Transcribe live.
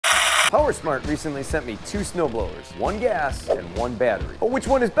POWERSMART recently sent me 2 snowblowers, one gas and one battery. But which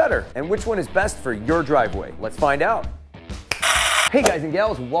one is better? And which one is best for your driveway? Let's find out. Hey guys and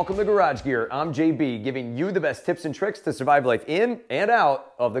gals, welcome to Garage Gear. I'm JB, giving you the best tips and tricks to survive life in and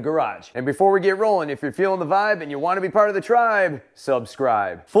out of the garage. And before we get rolling, if you're feeling the vibe and you want to be part of the tribe,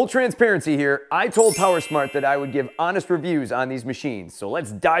 subscribe. Full transparency here, I told POWERSMART that I would give honest reviews on these machines, so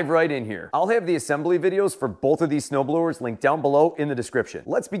let's dive right in here. I'll have the assembly videos for both of these snowblowers linked down below in the description.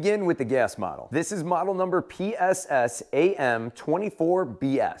 Let's begin with the gas model. This is model number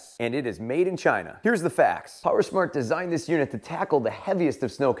PSS-AM24BS, and it is made in China. Here's the facts. POWERSMART designed this unit to tackle the heaviest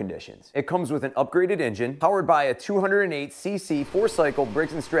of snow conditions. It comes with an upgraded engine, powered by a 208cc 4-cycle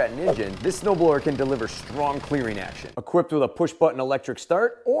Briggs & Stratton engine. This snowblower can deliver strong clearing action. Equipped with a push-button electric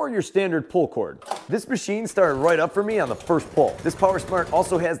start or your standard pull cord. This machine started right up for me on the first pull. This POWERSMART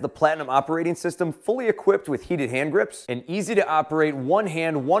also has the Platinum operating system, fully equipped with heated hand grips, an easy-to-operate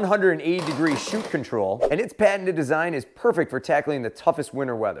one-hand 180-degree shoot control, and its patented design is perfect for tackling the toughest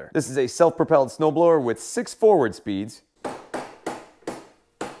winter weather. This is a self-propelled snowblower with 6 forward speeds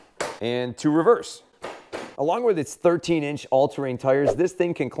and 2 reverse. Along with its 13-inch all-terrain tires, this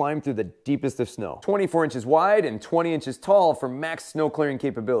thing can climb through the deepest of snow. 24 inches wide and 20 inches tall for max snow clearing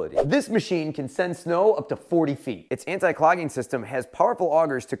capability. This machine can send snow up to 40 feet. Its anti-clogging system has powerful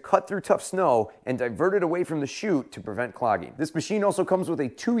augers to cut through tough snow and divert it away from the chute to prevent clogging. This machine also comes with a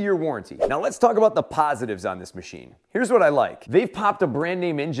 2-year warranty. Now let's talk about the positives on this machine. Here's what I like. They've popped a brand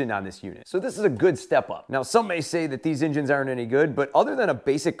name engine on this unit, so this is a good step up. Now some may say that these engines aren't any good, but other than a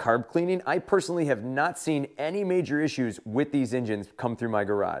basic carb cleaning, I personally have not seen any major issues with these engines come through my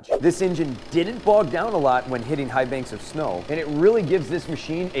garage. This engine didn't bog down a lot when hitting high banks of snow, and it really gives this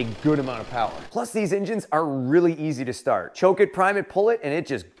machine a good amount of power. Plus, these engines are really easy to start. Choke it, prime it, pull it, and it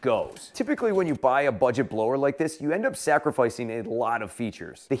just goes. Typically, when you buy a budget blower like this, you end up sacrificing a lot of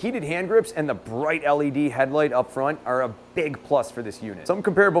features. The heated hand grips and the bright LED headlight up front are a big plus for this unit. Some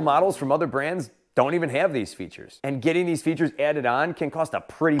comparable models from other brands don't even have these features. And getting these features added on can cost a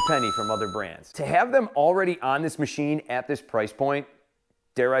pretty penny from other brands. To have them already on this machine at this price point,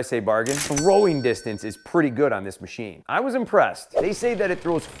 dare I say bargain? Throwing distance is pretty good on this machine. I was impressed. They say that it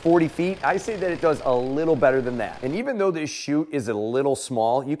throws 40 feet. I say that it does a little better than that. And even though this chute is a little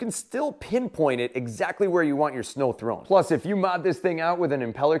small, you can still pinpoint it exactly where you want your snow thrown. Plus, if you mod this thing out with an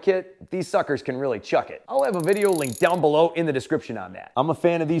impeller kit, these suckers can really chuck it. I'll have a video linked down below in the description on that. I'm a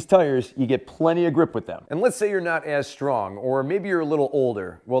fan of these tires. You get plenty of grip with them. And let's say you're not as strong, or maybe you're a little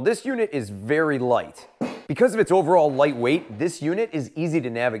older. Well, this unit is very light. Because of its overall lightweight, this unit is easy to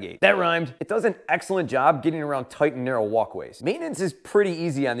navigate. That rhymed. It does an excellent job getting around tight and narrow walkways. Maintenance is pretty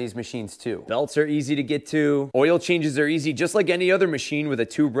easy on these machines too. Belts are easy to get to. Oil changes are easy, just like any other machine with a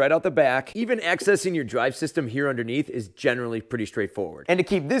tube right out the back. Even accessing your drive system here underneath is generally pretty straightforward. And to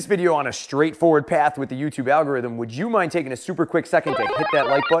keep this video on a straightforward path with the YouTube algorithm, would you mind taking a super quick second to hit that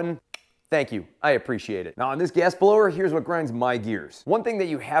like button? Thank you, I appreciate it. Now on this gas blower, here's what grinds my gears. One thing that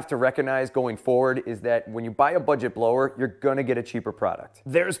you have to recognize going forward is that when you buy a budget blower, you're gonna get a cheaper product.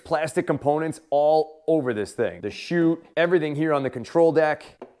 There's plastic components all over this thing. The chute, everything here on the control deck,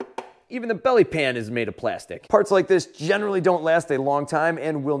 even the belly pan is made of plastic. Parts like this generally don't last a long time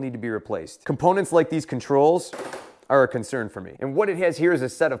and will need to be replaced. Components like these controls are a concern for me. And what it has here is a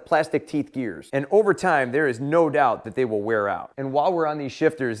set of plastic teeth gears. And over time, there is no doubt that they will wear out. And while we're on these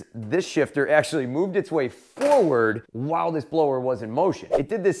shifters, this shifter actually moved its way forward while this blower was in motion. It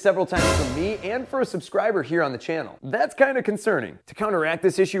did this several times for me and for a subscriber here on the channel. That's kind of concerning. To counteract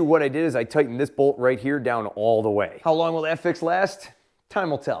this issue, what I did is I tightened this bolt right here down all the way. How long will that fix last?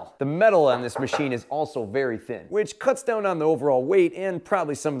 Time will tell. The metal on this machine is also very thin, which cuts down on the overall weight and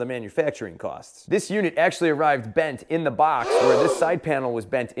probably some of the manufacturing costs. This unit actually arrived bent in the box where this side panel was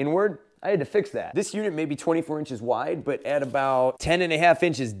bent inward. I had to fix that. This unit may be 24 inches wide, but at about 10.5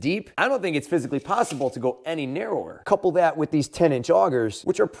 inches deep, I don't think it's physically possible to go any narrower. Couple that with these 10-inch augers,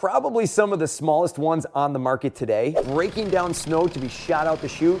 which are probably some of the smallest ones on the market today. Breaking down snow to be shot out the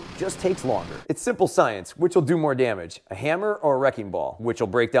chute just takes longer. It's simple science. Which will do more damage? A hammer or a wrecking ball? Which will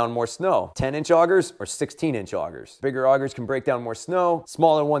break down more snow? 10-inch augers or 16-inch augers? Bigger augers can break down more snow.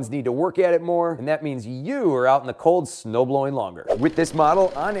 Smaller ones need to work at it more, and that means you are out in the cold snow blowing longer. With this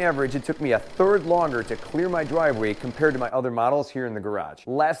model, on average, it took me a third longer to clear my driveway compared to my other models here in the garage.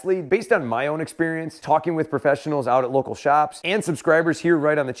 Lastly, based on my own experience, talking with professionals out at local shops and subscribers here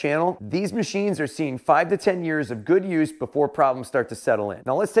right on the channel, these machines are seeing 5 to 10 years of good use before problems start to settle in.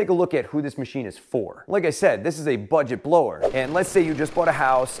 Now let's take a look at who this machine is for. Like I said, this is a budget blower, and let's say you just bought a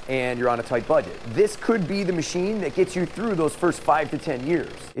house and you're on a tight budget. This could be the machine that gets you through those first 5 to 10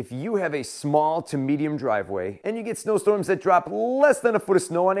 years. If you have a small to medium driveway and you get snowstorms that drop less than a foot of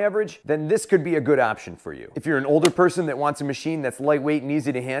snow on average, then this could be a good option for you. If you're an older person that wants a machine that's lightweight and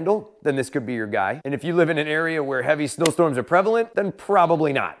easy to handle, then this could be your guy. And if you live in an area where heavy snowstorms are prevalent, then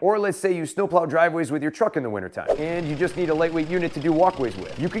probably not. Or let's say you snowplow driveways with your truck in the wintertime, and you just need a lightweight unit to do walkways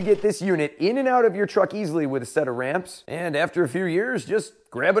with. You could get this unit in and out of your truck easily with a set of ramps, and after a few years, just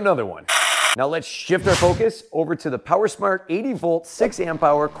grab another one. Now let's shift our focus over to the POWERSMART 80 volt 6 amp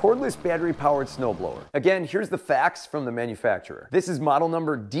hour cordless battery powered snowblower. Again, here's the facts from the manufacturer. This is model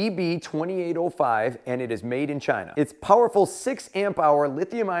number DB2805 and it is made in China. Its powerful 6 amp hour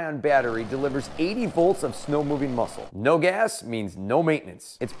lithium ion battery delivers 80 volts of snow moving muscle. No gas means no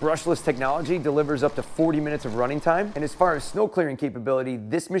maintenance. Its brushless technology delivers up to 40 minutes of running time, and as far as snow clearing capability,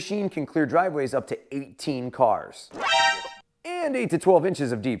 this machine can clear driveways up to 18 cars. And 8 to 12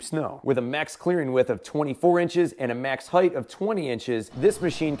 inches of deep snow. With a max clearing width of 24 inches and a max height of 20 inches, this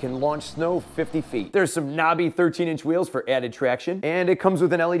machine can launch snow 50 feet. There's some knobby 13-inch wheels for added traction, and it comes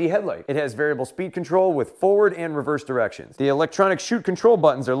with an LED headlight. It has variable speed control with forward and reverse directions. The electronic chute control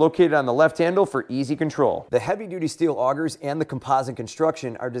buttons are located on the left handle for easy control. The heavy-duty steel augers and the composite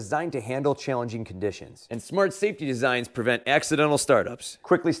construction are designed to handle challenging conditions. And smart safety designs prevent accidental startups,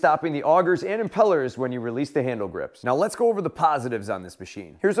 quickly stopping the augers and impellers when you release the handle grips. Now let's go over the positives on this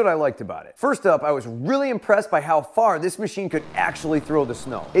machine. Here's what I liked about it. First up, I was really impressed by how far this machine could actually throw the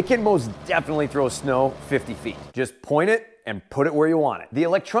snow. It can most definitely throw snow 50 feet. Just point it and put it where you want it. The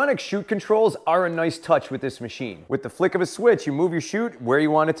electronic chute controls are a nice touch with this machine. With the flick of a switch, you move your chute where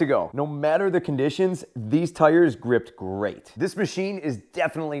you want it to go. No matter the conditions, these tires gripped great. This machine is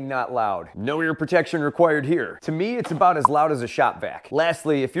definitely not loud. No ear protection required here. To me, it's about as loud as a shop vac.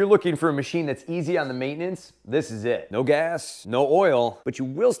 Lastly, if you're looking for a machine that's easy on the maintenance, this is it. No gas, no oil, but you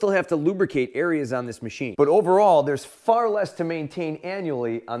will still have to lubricate areas on this machine. But overall, there's far less to maintain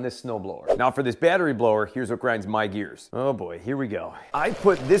annually on this snowblower. Now for this battery blower, here's what grinds my gears. Oh boy, here we go. I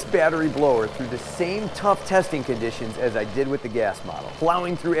put this battery blower through the same tough testing conditions as I did with the gas model,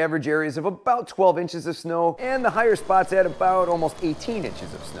 plowing through average areas of about 12 inches of snow and the higher spots at about almost 18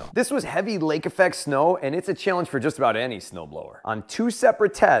 inches of snow. This was heavy lake effect snow, and it's a challenge for just about any snowblower. On 2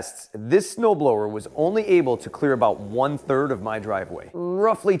 separate tests, this snowblower was only able to clear about 1/3 of my driveway,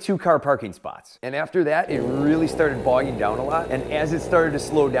 roughly 2 car parking spots. And after that, it really started bogging down a lot, and as it started to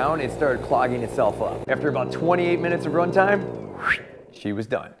slow down, it started clogging itself up. After about 28 minutes of runtime, she was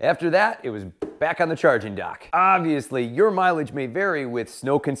done. After that, it was back on the charging dock. Obviously, your mileage may vary with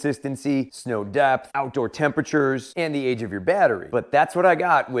snow consistency, snow depth, outdoor temperatures, and the age of your battery. But that's what I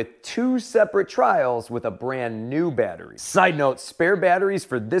got with 2 separate trials with a brand new battery. Side note, spare batteries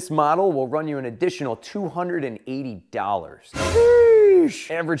for this model will run you an additional $280.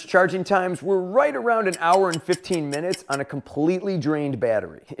 Average charging times were right around 1 hour and 15 minutes on a completely drained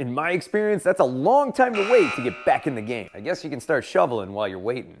battery. In my experience, that's a long time to wait to get back in the game. I guess you can start shoveling while you're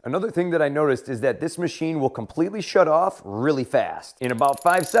waiting. Another thing that I noticed is that this machine will completely shut off really fast. In about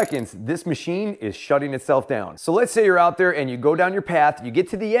 5 seconds, this machine is shutting itself down. So let's say you're out there and you go down your path, you get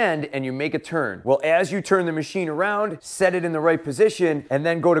to the end and you make a turn. Well, as you turn the machine around, set it in the right position, and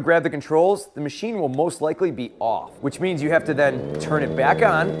then go to grab the controls, the machine will most likely be off, which means you have to then turn it back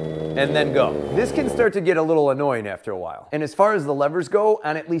on and then go. This can start to get a little annoying after a while. And as far as the levers go,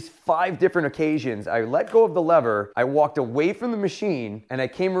 on at least 5 different occasions, I let go of the lever, I walked away from the machine, and I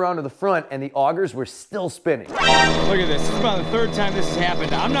came around to the front and the augers were still spinning. Look at this. This is about the 3rd time this has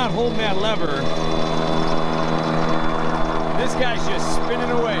happened. I'm not holding that lever. This guy's just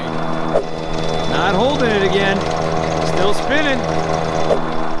spinning away. Not holding it again. Still spinning.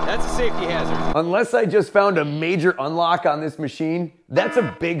 That's a safety hazard. Unless I just found a major unlock on this machine, that's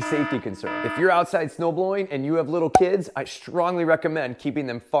a big safety concern. If you're outside snowblowing and you have little kids, I strongly recommend keeping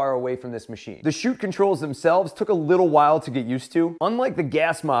them far away from this machine. The chute controls themselves took a little while to get used to. Unlike the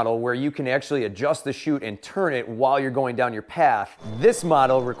gas model where you can actually adjust the chute and turn it while you're going down your path, this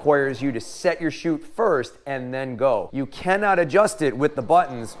model requires you to set your chute first and then go. You cannot adjust it with the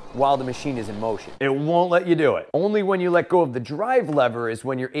buttons while the machine is in motion. It won't let you do it. Only when you let go of the drive lever is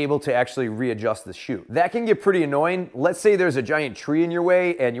when you're able to actually readjust the chute. That can get pretty annoying. Let's say there's a giant tree in your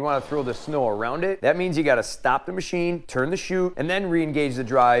way and you want to throw the snow around it. That means you got to stop the machine, turn the chute, and then re-engage the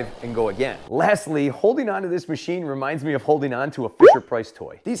drive and go again. Lastly, holding on to this machine reminds me of holding on to a Fisher-Price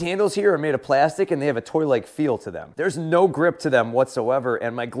toy. These handles here are made of plastic and they have a toy-like feel to them. There's no grip to them whatsoever,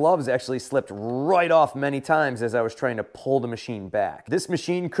 and my gloves actually slipped right off many times as I was trying to pull the machine back. This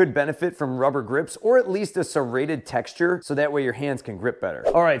machine could benefit from rubber grips or at least a serrated texture so that way your hands can grip better.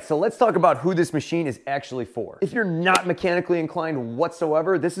 All right, so let's talk about who this machine is actually for. If you're not mechanically inclined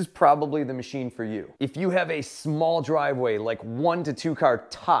whatsoever, this is probably the machine for you. If you have a small driveway, like 1 to 2 car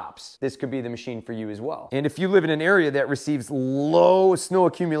tops, this could be the machine for you as well. And if you live in an area that receives low snow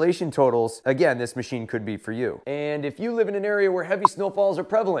accumulation totals, again, this machine could be for you. And if you live in an area where heavy snowfalls are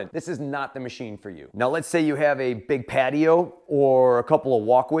prevalent, this is not the machine for you. Now, let's say you have a big patio or a couple of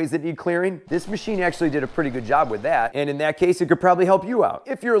walkways that need clearing. This machine actually did a pretty good job with that. And in that case, it could probably help you out.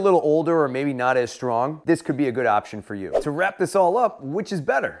 If you're a little older or maybe not as strong, this could be a good option for you. To wrap this all up, which is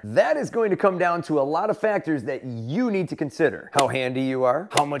better? That is going to come down to a lot of factors that you need to consider. How handy you are,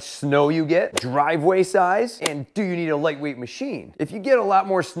 how much snow you get, driveway size, and do you need a lightweight machine? If you get a lot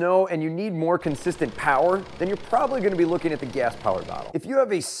more snow and you need more consistent power, then you're probably going to be looking at the gas-powered model. If you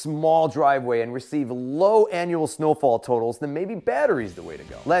have a small driveway and receive low annual snowfall totals, then maybe battery's the way to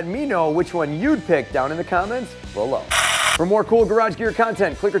go. Let me know which one you'd pick down in the comments below. For more cool garage gear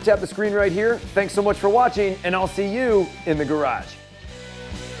content, click or tap the screen right here. Thanks so much for watching, and I'll see you in the garage.